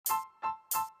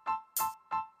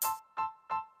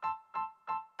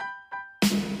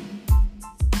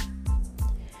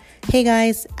Hey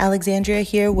guys, Alexandria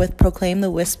here with Proclaim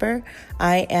the Whisper.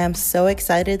 I am so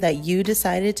excited that you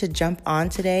decided to jump on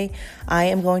today. I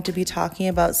am going to be talking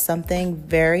about something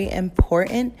very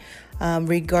important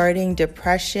regarding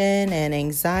depression and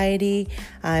anxiety.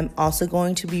 I'm also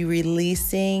going to be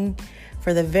releasing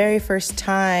for the very first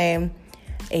time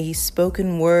a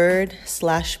spoken word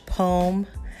 / poem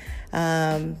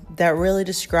that really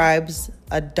describes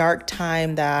a dark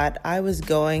time that I was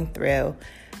going through.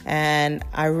 And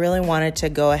I really wanted to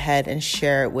go ahead and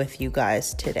share it with you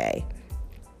guys today.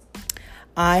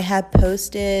 I had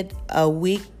posted a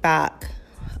week back,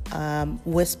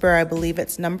 Whisper, I believe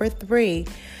it's number 3,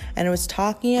 and it was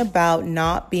talking about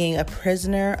not being a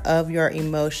prisoner of your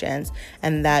emotions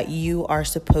and that you are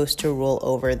supposed to rule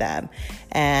over them.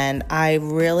 And I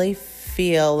really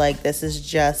feel like this is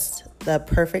just the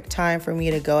perfect time for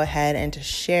me to go ahead and to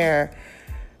share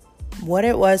what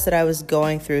it was that I was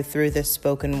going through this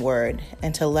spoken word,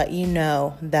 and to let you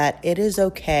know that it is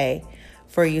okay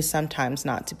for you sometimes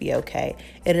not to be okay.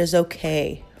 It is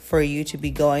okay for you to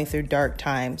be going through dark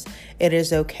times. It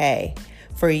is okay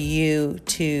for you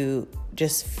to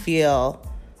just feel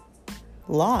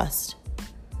lost.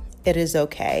 It is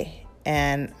okay.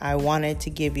 And I wanted to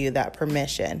give you that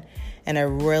permission. And I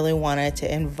really wanted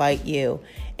to invite you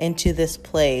into this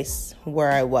place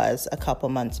where I was a couple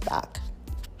months back.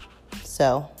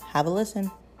 So have a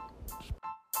listen.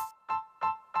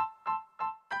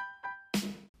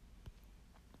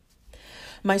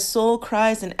 My soul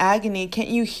cries in agony. Can't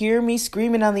you hear me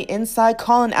screaming on the inside,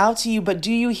 calling out to you? But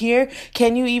do you hear?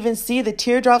 Can you even see the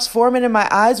teardrops forming in my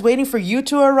eyes, waiting for you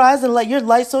to arise and let your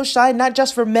light so shine, not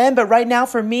just for men, but right now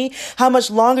for me? How much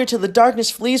longer till the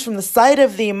darkness flees from the sight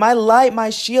of thee? My light,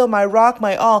 my shield, my rock,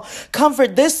 my all.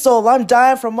 Comfort this soul. I'm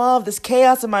dying from all of this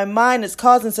chaos in my mind. It's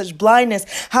causing such blindness.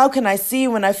 How can I see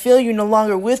when I feel you no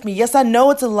longer with me? Yes, I know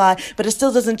it's a lie, but it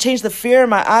still doesn't change the fear in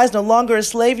my eyes. No longer a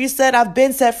slave, you said. I've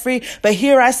been set free, but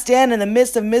here I stand in the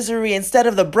midst of misery instead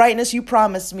of the brightness you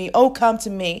promised me. Oh, come to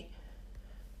me.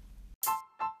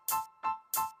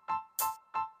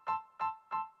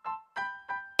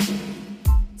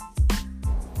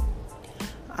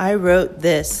 I wrote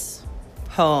this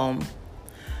poem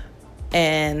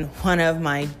in one of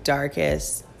my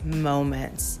darkest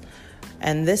moments.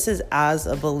 And this is as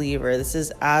a believer. This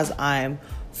is as I'm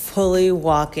fully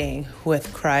walking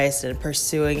with Christ and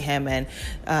pursuing Him and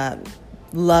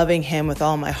loving Him with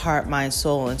all my heart, mind,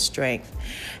 soul, and strength.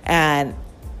 And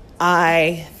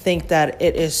I think that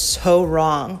it is so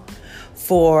wrong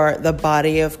for the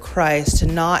body of Christ to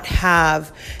not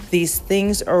have these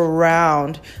things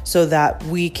around so that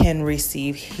we can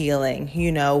receive healing.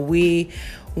 You know, we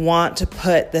want to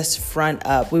put this front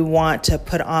up. We want to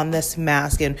put on this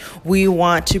mask, and we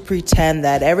want to pretend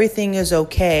that everything is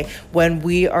okay when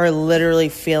we are literally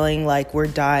feeling like we're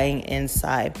dying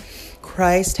inside.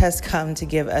 Christ has come to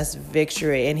give us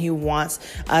victory, and He wants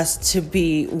us to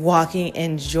be walking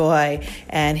in joy,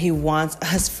 and He wants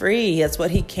us free. That's what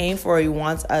He came for. He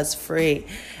wants us free.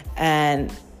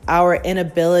 And our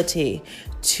inability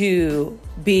to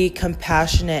be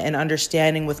compassionate and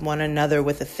understanding with one another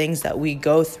with the things that we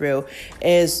go through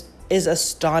is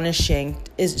astonishing.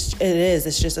 It's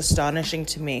just astonishing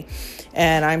to me.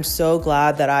 And I'm so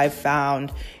glad that I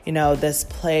found, this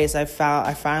place. I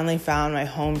finally found my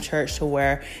home church to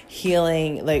where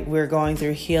healing, like we're going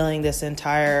through healing this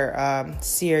entire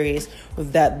series,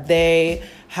 that they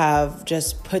have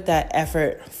just put that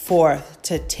effort forth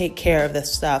to take care of the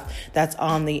stuff that's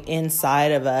on the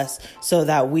inside of us so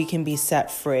that we can be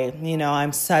set free.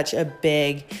 I'm such a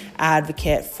big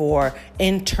advocate for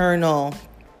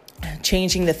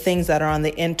changing the things that are on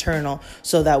the internal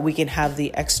so that we can have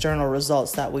the external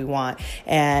results that we want.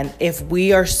 And if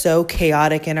we are so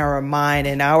chaotic in our mind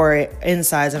and our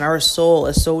insides and our soul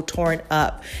is so torn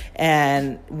up,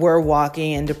 and we're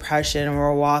walking in depression and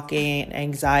we're walking in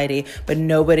anxiety, but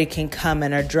nobody can come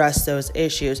and address those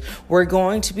issues, we're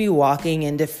going to be walking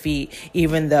in defeat,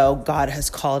 even though God has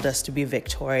called us to be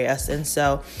victorious. And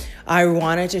so I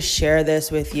wanted to share this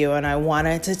with you, and I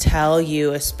wanted to tell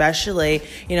you, especially,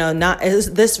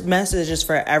 this message is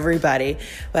for everybody,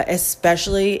 but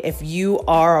especially if you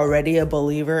are already a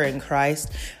believer in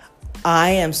Christ,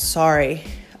 I am sorry.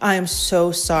 I am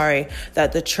so sorry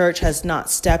that the church has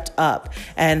not stepped up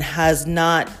and has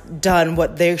not done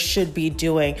what they should be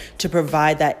doing to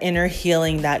provide that inner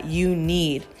healing that you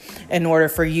need in order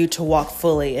for you to walk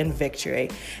fully in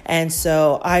victory. And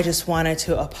so I just wanted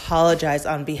to apologize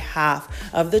on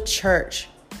behalf of the church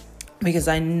because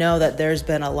I know that there's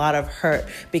been a lot of hurt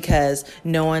because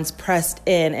no one's pressed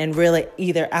in and really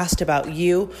either asked about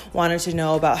you, wanted to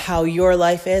know about how your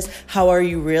life is, how are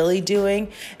you really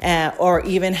doing, or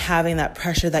even having that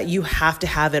pressure that you have to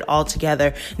have it all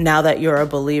together now that you're a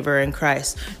believer in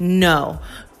Christ. No.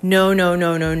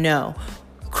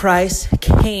 Christ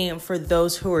came for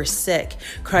those who are sick.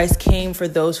 Christ came for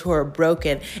those who are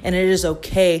broken. And it is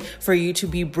okay for you to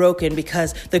be broken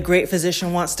because the great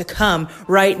physician wants to come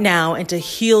right now and to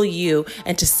heal you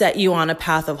and to set you on a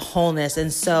path of wholeness.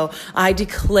 And so I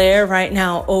declare right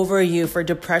now over you for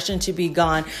depression to be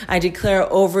gone. I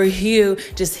declare over you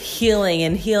just healing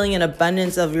and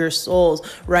abundance of your souls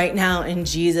right now in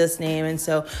Jesus' name. And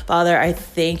so, Father, I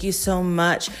thank you so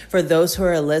much for those who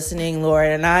are listening, Lord.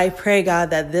 And I pray,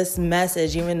 God, that this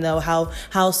message, even though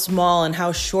how small and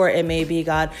how short it may be,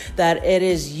 God, that it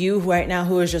is you right now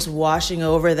who is just washing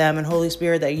over them, and Holy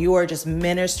Spirit, that you are just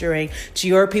ministering to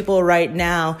your people right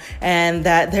now, and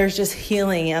that there's just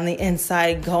healing on the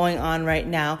inside going on right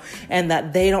now, and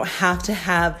that they don't have to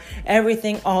have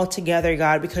everything all together,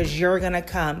 God, because you're going to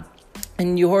come.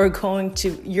 And you're going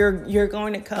to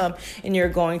come and you're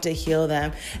going to heal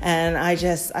them. And I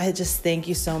just thank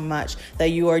you so much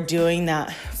that you are doing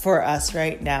that for us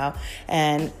right now.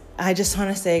 And I just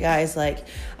want to say, guys,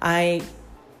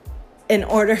 in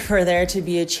order for there to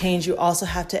be a change, you also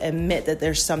have to admit that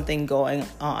there's something going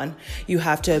on. You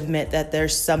have to admit that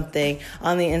there's something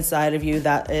on the inside of you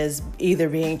that is either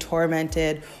being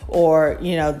tormented or,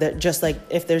 that just like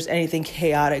if there's anything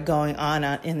chaotic going on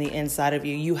in the inside of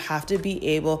you, you have to be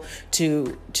able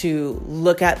to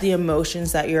look at the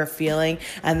emotions that you're feeling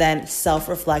and then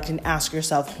self-reflect and ask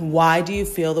yourself, why do you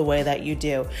feel the way that you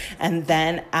do? And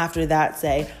then after that,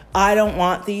 say, I don't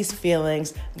want these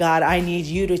feelings. God, I need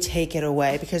you to take it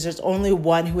away, because there's only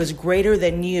one who is greater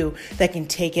than you that can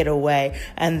take it away.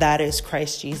 And that is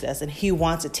Christ Jesus. And he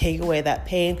wants to take away that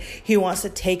pain. He wants to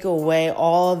take away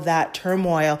all of that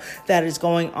turmoil that is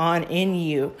going on in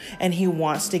you. And he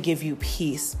wants to give you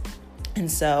peace. And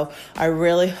so I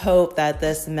really hope that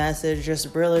this message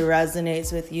just really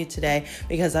resonates with you today,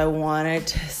 because I wanted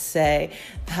to say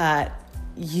that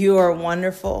you are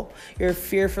wonderful. You're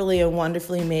fearfully and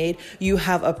wonderfully made. You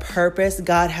have a purpose.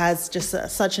 God has just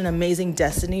such an amazing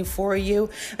destiny for you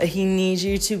that he needs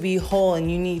you to be whole,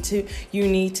 and you need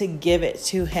to give it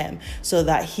to him so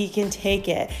that he can take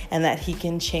it and that he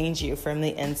can change you from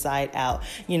the inside out.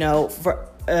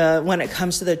 When it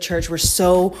comes to the church, we're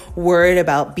so worried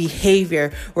about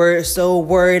behavior. We're so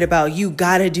worried about, you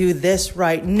got to do this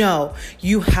right. No,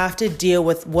 you have to deal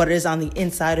with what is on the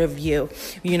inside of you.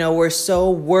 We're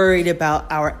so worried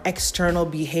about our external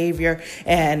behavior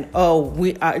and,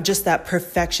 we are just that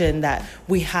perfection that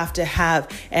we have to have.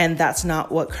 And that's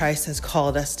not what Christ has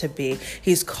called us to be.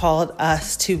 He's called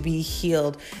us to be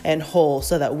healed and whole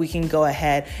so that we can go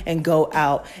ahead and go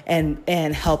out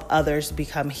and help others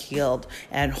become healed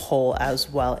and whole as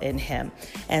well in him.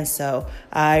 And so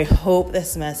I hope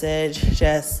this message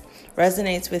just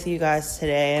resonates with you guys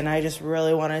today. And I just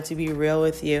really wanted to be real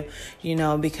with you,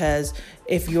 because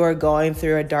if you're going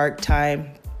through a dark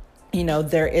time,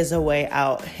 there is a way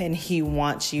out, and he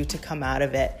wants you to come out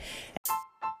of it.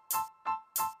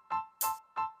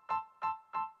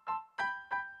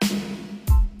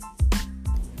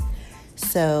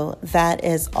 So that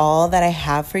is all that I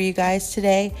have for you guys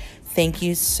today. Thank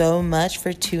you so much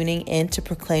for tuning in to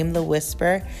Proclaim the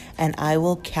Whisper, and I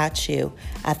will catch you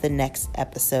at the next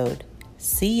episode.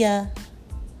 See ya.